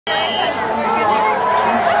Spencer's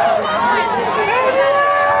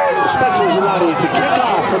ready to kick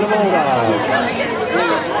off for the Bulldogs.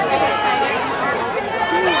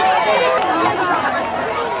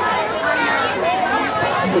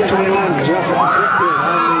 Number 21, Jeff Victor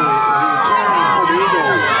on the return for the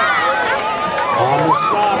Eagles. On the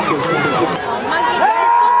stop is number 50.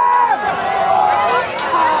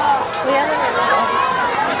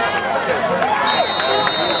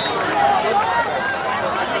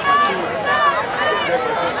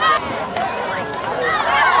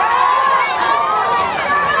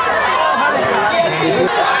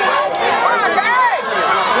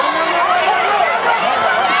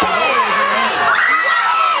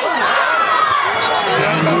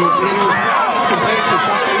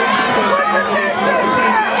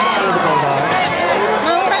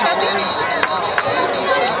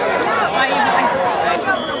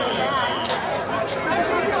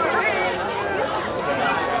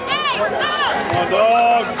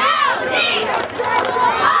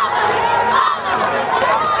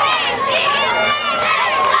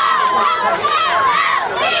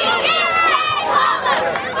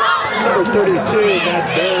 Number 32, Matt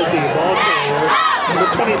Barrett, ball carrier. Number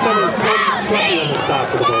 27, Cody Slippy on the stop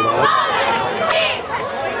for the Bulldogs.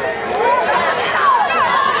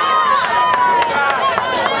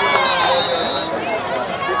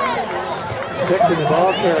 Picked in the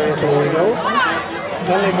ball carrier for the Eagles.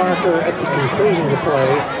 Penalty marker at the conclusion of the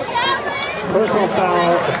play. Personal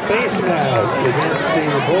foul, a face mask against the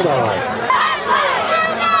Bulldogs.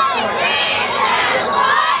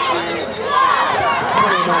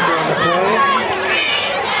 Penalty marker on the play.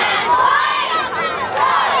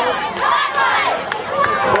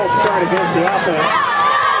 False start against the offense.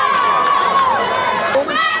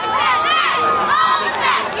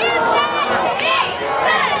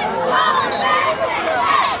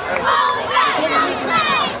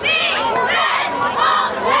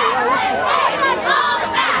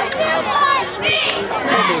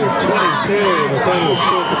 Number 22, Nathaniel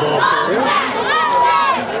Stewart, the ball carrier.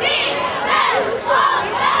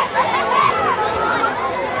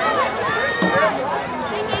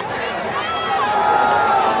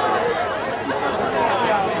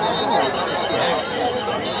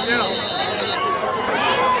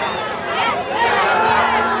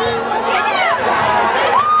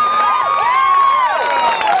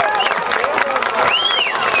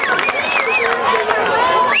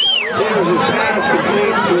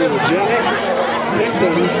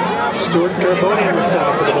 Stuart Carboni on the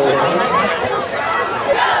stop for the Bulldogs.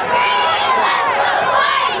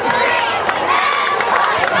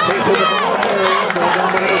 Take to the ball carrier, ball down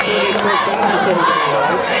by number 30, first down to the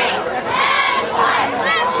Bulldogs.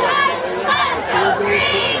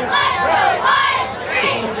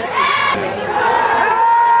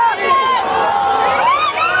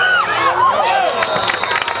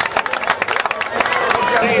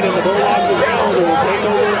 And the Bulldogs of Boulder will take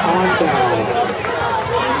over on down.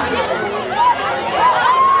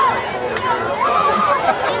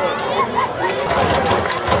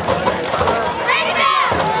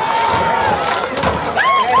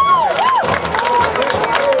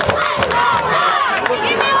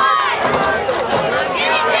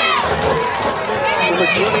 Number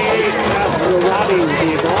 28, Maserati,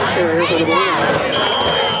 the ball carrier for the Bulldogs.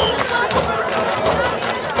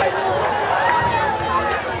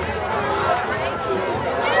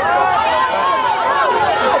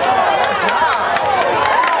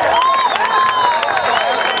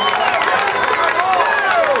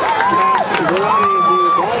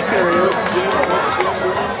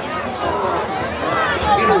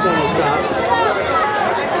 On the stop.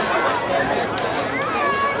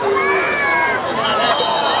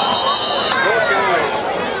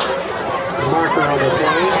 Marker on the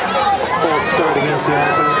play. False start against the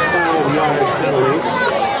offense. 5-yard penalty.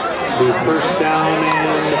 The first down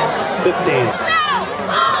and 15.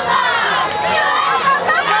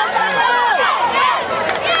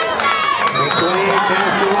 McLean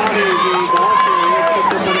Castellani, the ball carrier,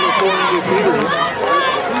 picked up number 400 Peters.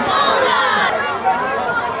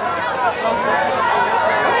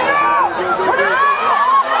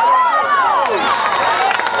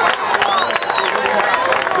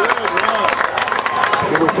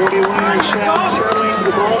 Number 41, Chad Turling,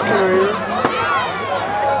 the ball carrier.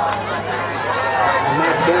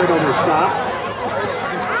 Matt Barrett on the stop.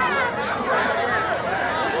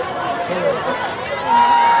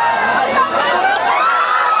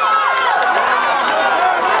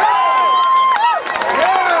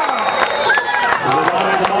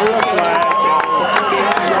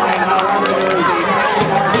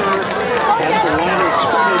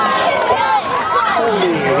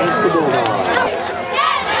 Against the Bulldogs.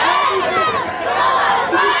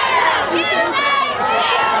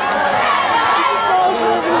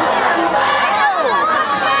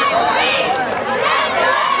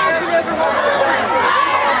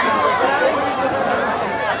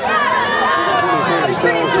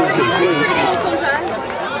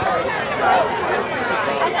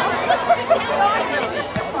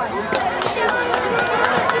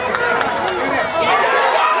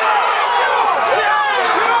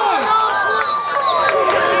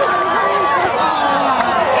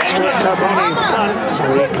 Bulldogs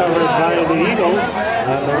punt, recovered by the Eagles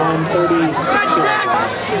on their own 36-yard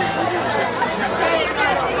line.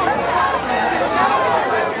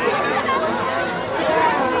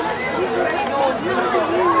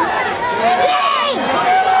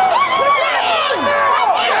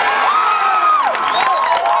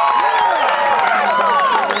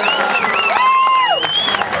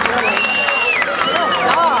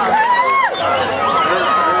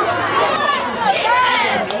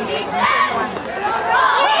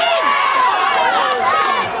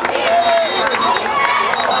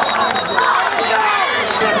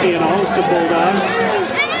 And a host of Bulldogs.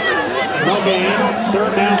 No gain.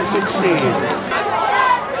 3rd down, 16.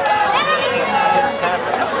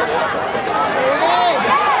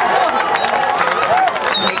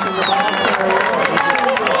 Taking the ball carrier.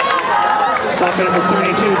 Stop number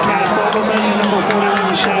 32, Cass Overman, and number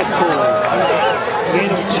 41, Shad Turley. Gain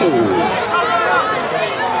of 2.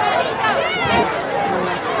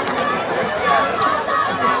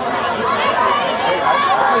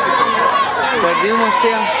 Perdimos,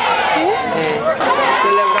 tía. ¿Sí?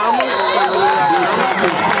 Celebramos cuando le ganamos.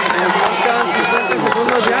 Nos quedan 50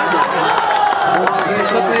 segundos ya. Y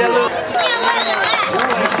nosotros ya lo...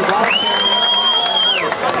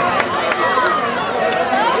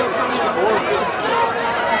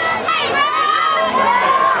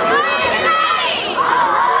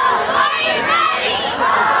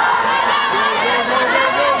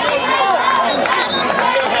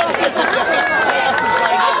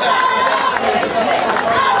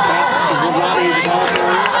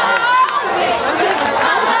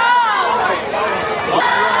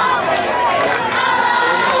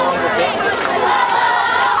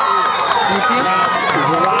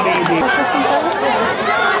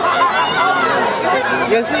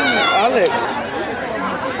 This is Alex.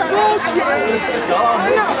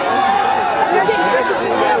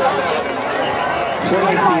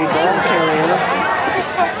 Turning the ball carrier.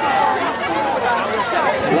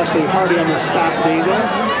 Leslie Hardy on the stop, the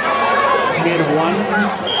Eagles. Gain of 1.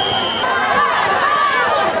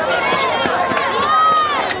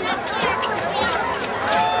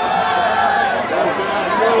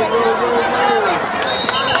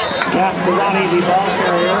 Castellani, the ball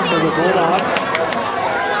carrier for the Bulldogs.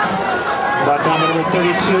 Brought down to number 32,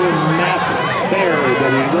 Matt Barry, the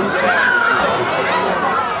Eagles.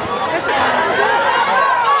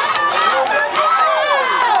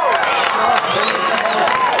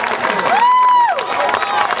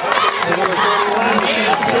 Number 41,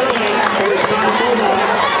 Shad Turley, first down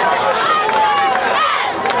Bulldogs.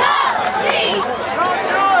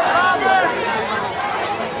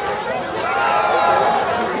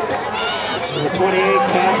 Number 28,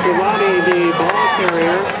 Castellani, the ball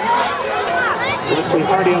carrier. Leslie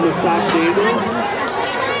Hardy on the stop, the Eagles.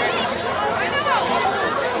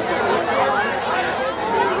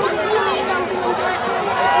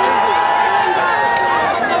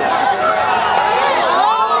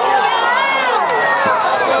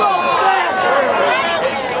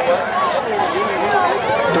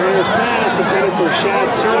 Barrier's pass intended for Shad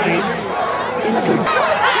Turley.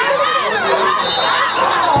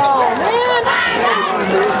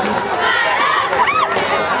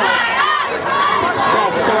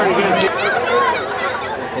 Start against it.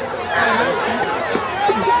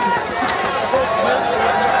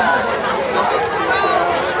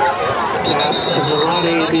 Cass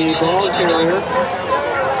Zarani, the ball carrier.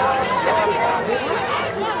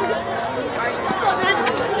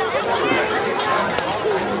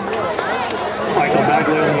 Michael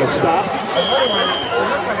Bagley on the stop.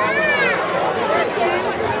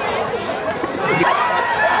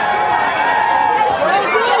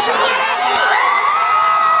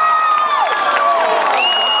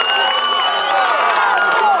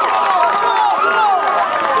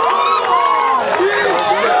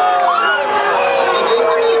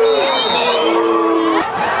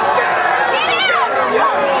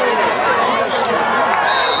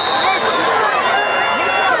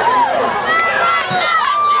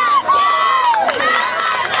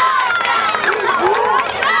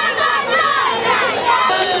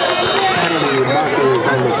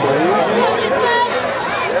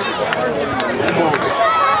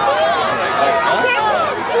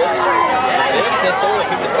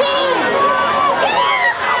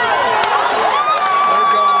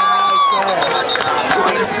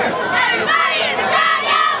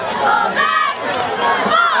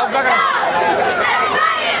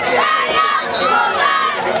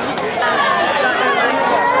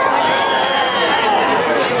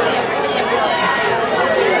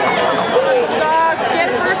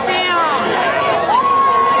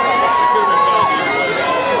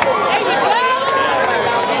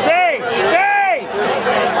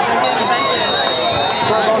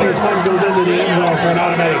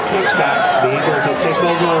 take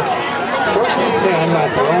over 1st and 10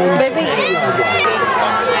 at their own 10-yard line.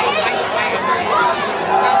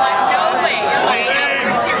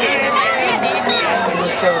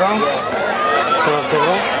 ¿Se nos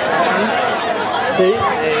quebró? See?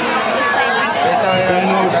 Then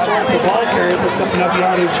we'll start the ball carrier, puts up enough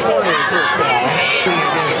yardage for a first down.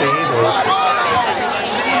 Against the Eagles.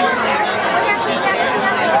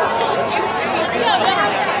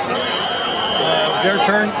 It's their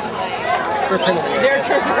turn for a penalty. Their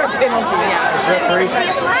turn for a penalty, yeah. It's referees.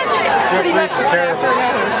 Pretty much Referees are terrible.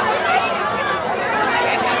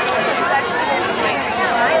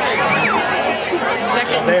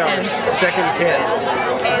 They are 2nd and 10.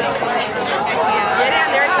 Get in,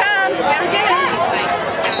 there it comes. Better get in.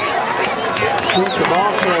 Switch the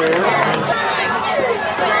ball carrier.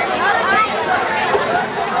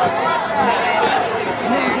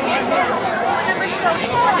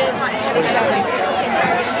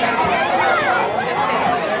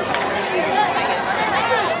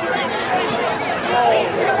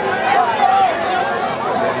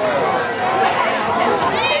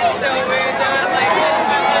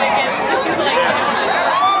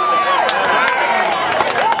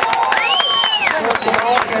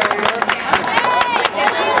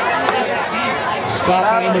 Stop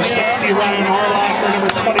by number 60, Ryan Orlocker,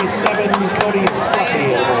 number 27, Cody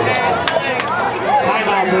Sluffy.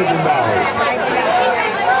 Timeout, Virgin Valley.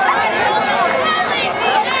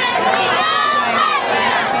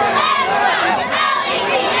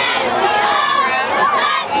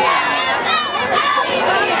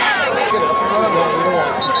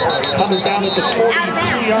 Comes down at the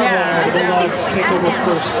 42-yard line. The Bulldogs take over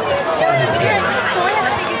 1st and 10.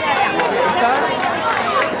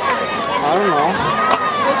 I don't know.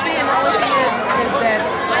 We'll see, and the only thing is that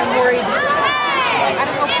I'm worried. I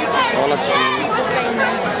don't know if people saying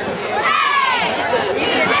that.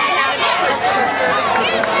 Even if they have it for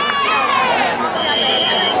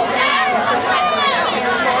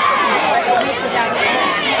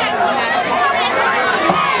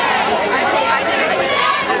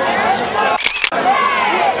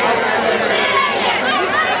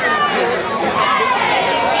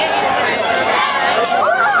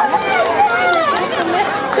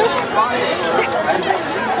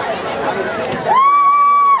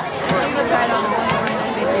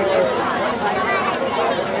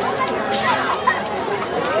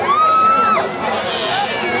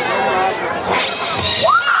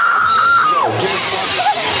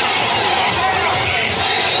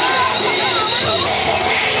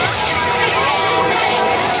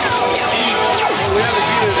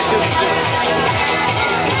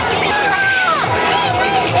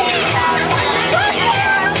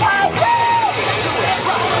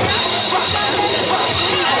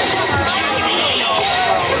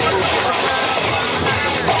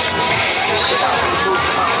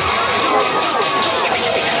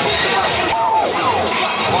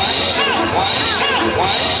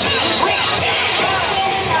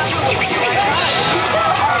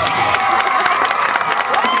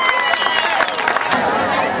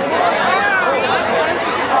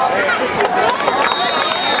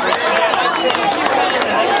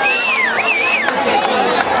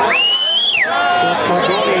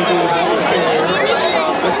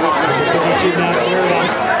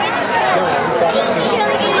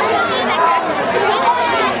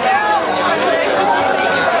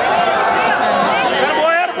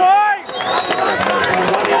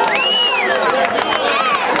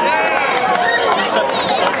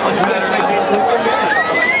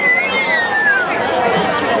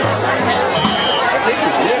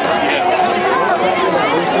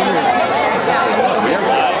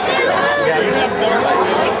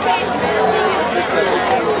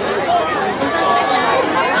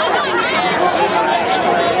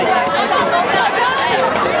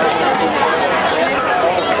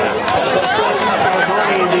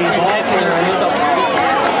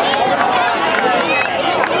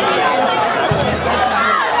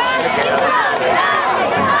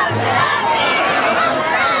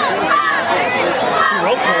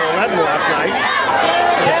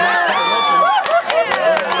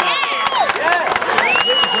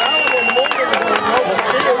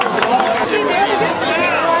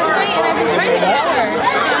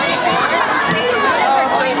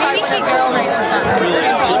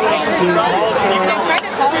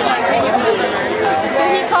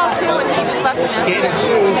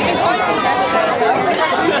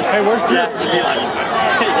Hey, where's Jeff? Yeah,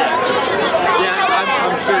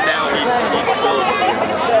 I'm sure now he's still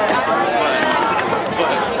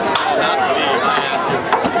but not to me, I asked him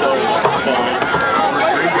to go.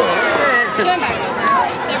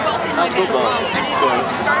 How's football?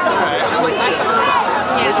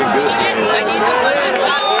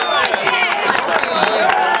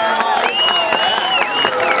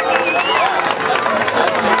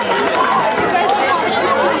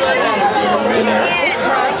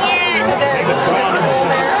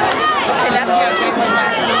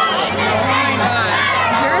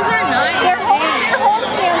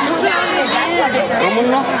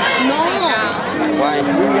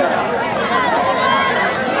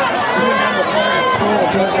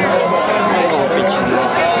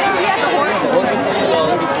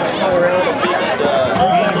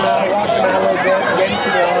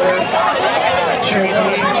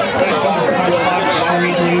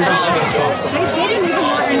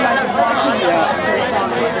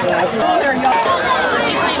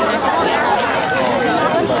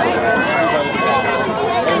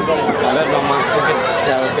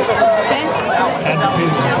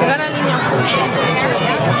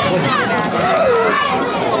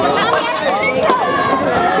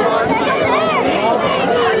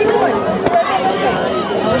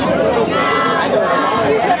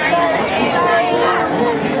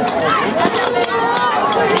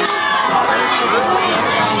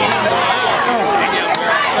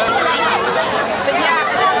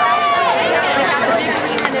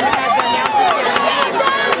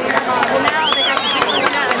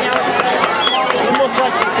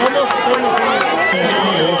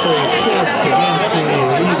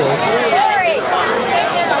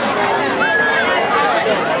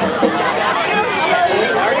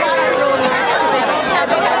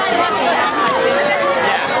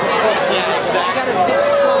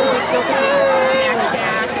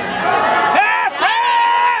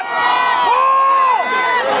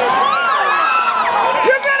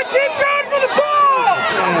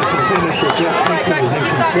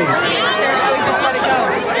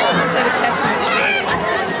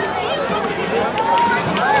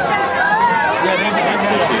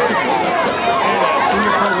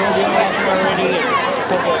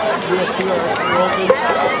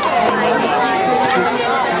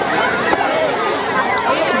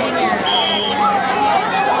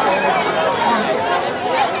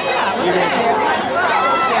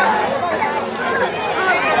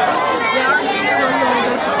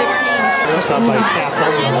 Stop by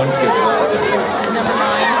Castle. Number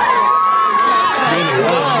 9.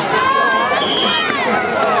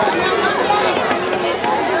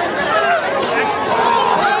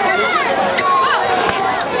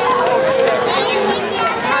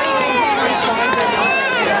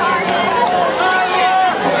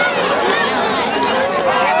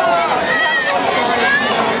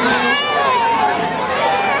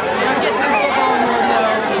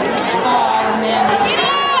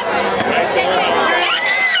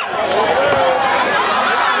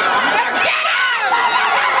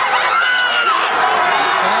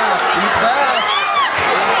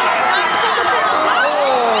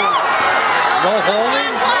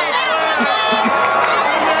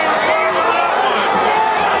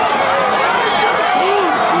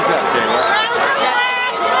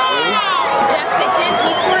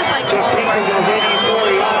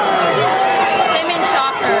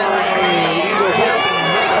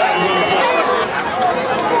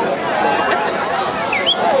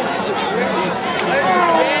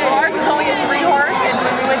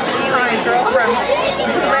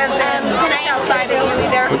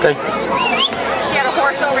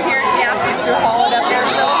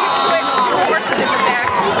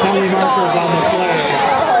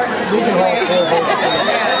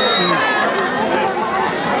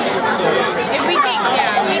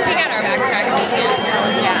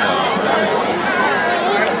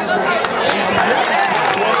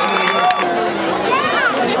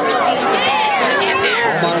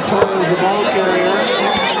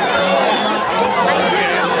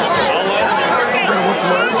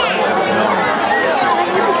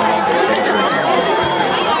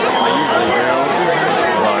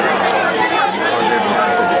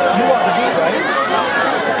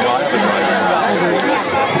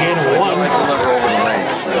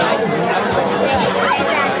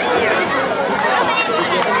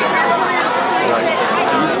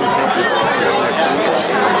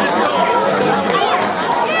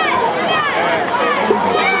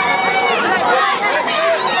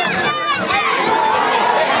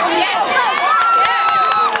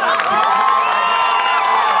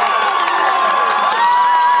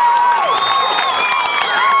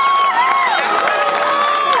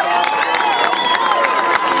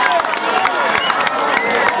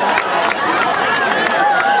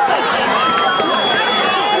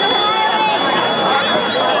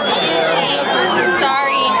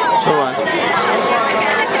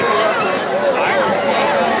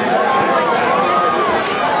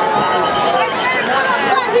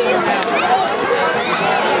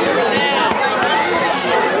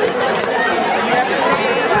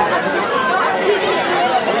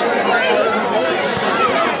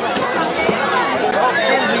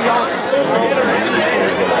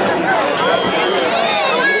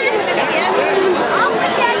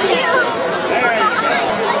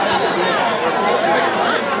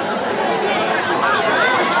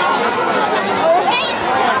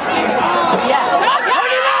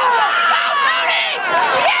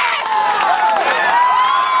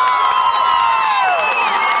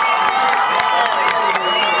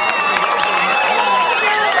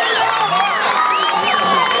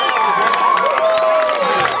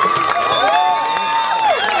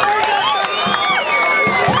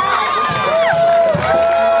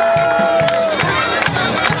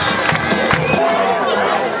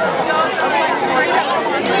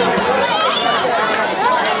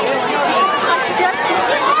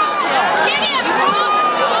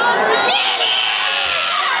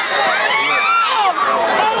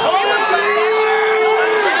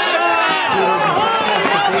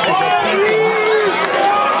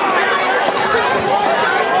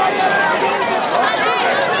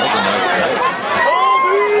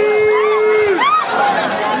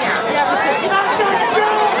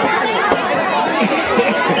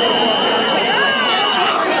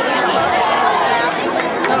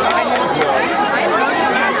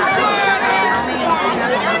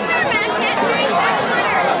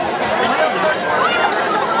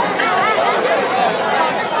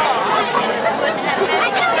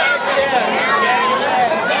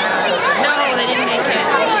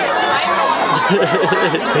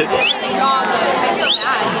 feel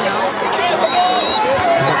bad, you know.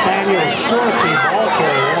 Nathaniel Storkey, ball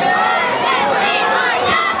carrier.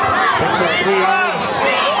 Picks up 3 yards.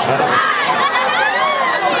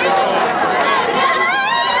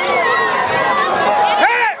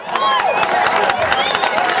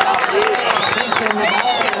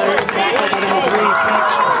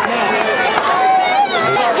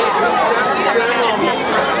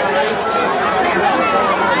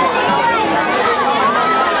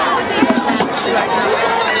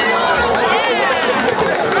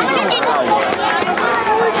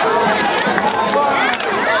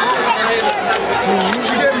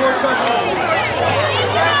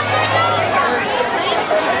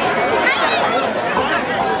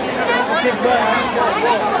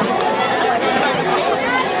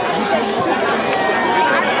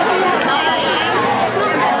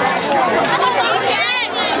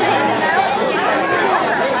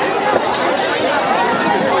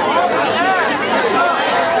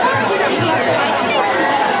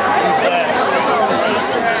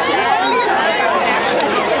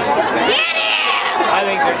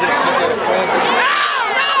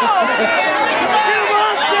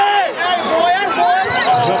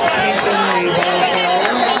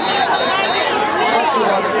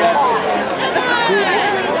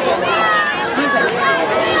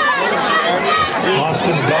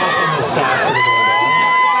 Austin Goff in the stop for the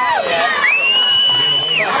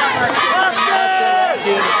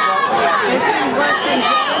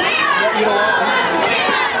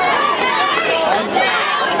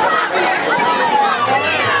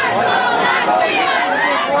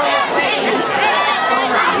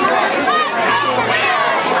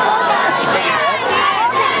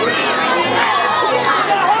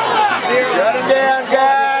Shut him down,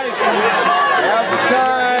 guys. Now's the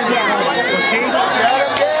time. Shut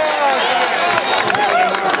him down.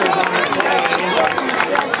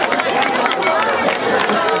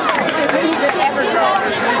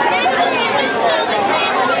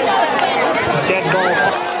 dead ball.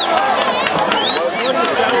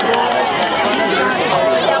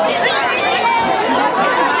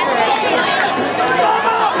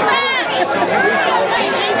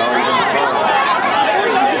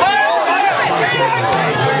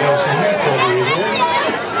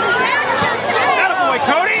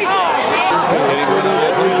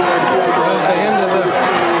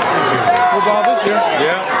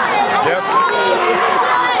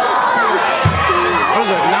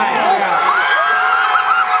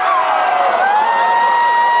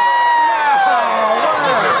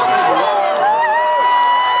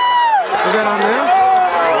 Is that on them?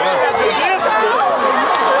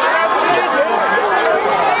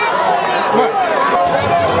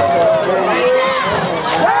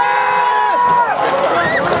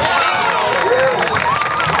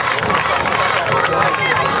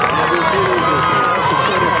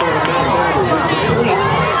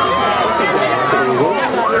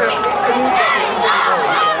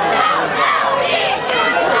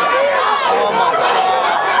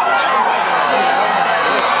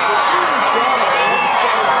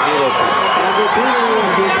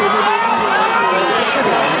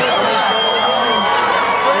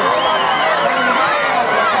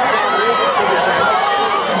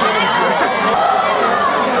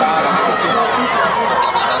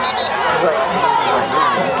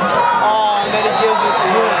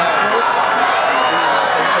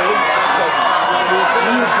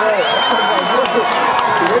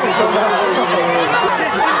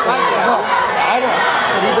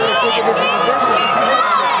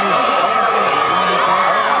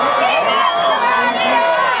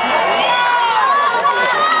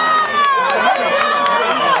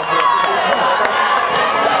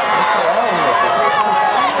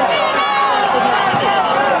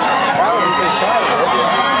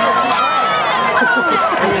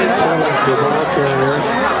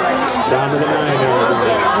 Down to the 9-yard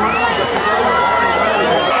line.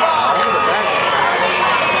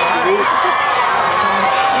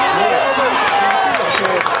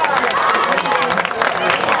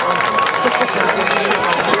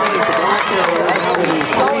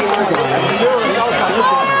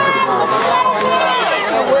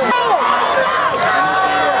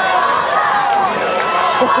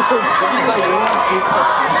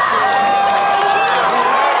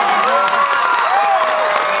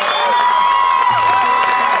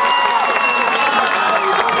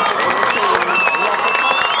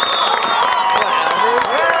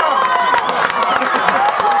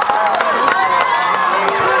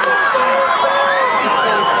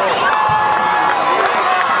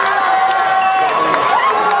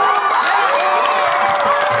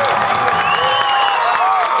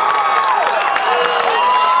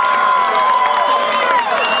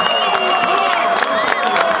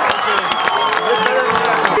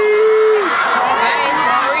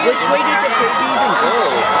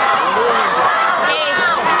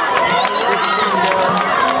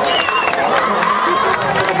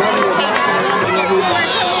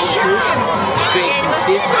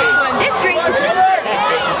 This drink is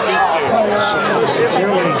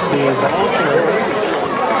Cheerleading is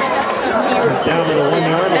down to the 1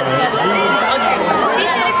 yard line.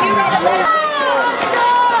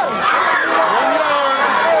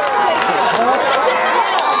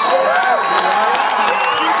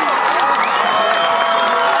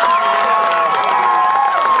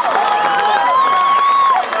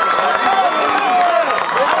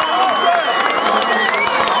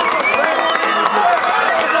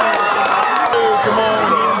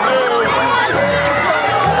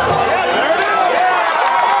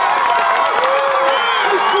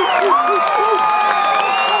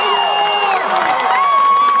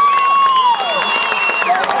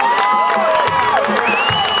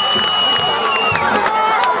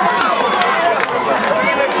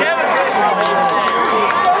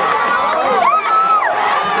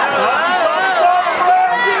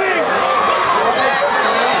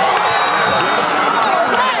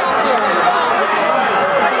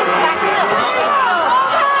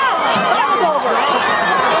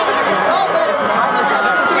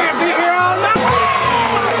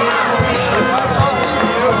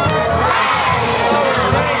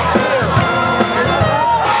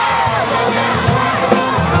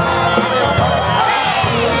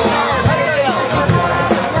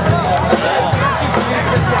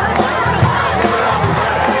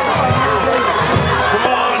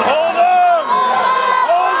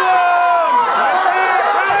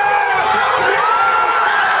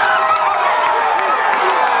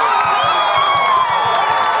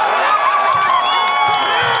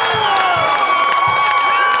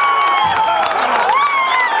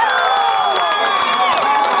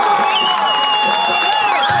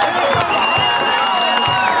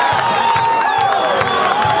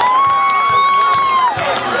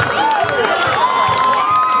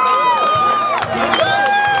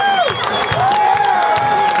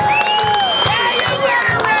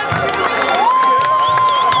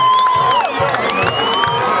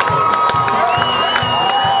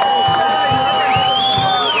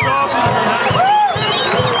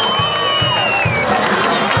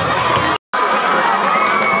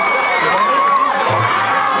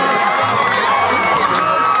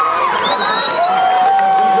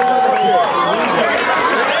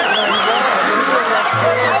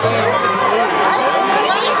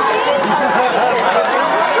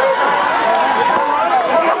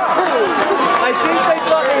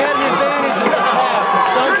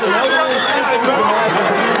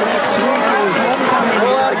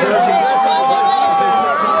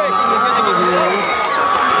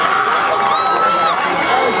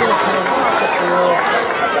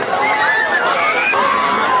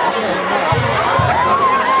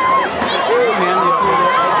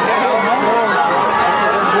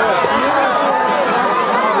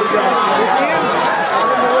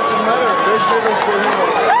 They showed us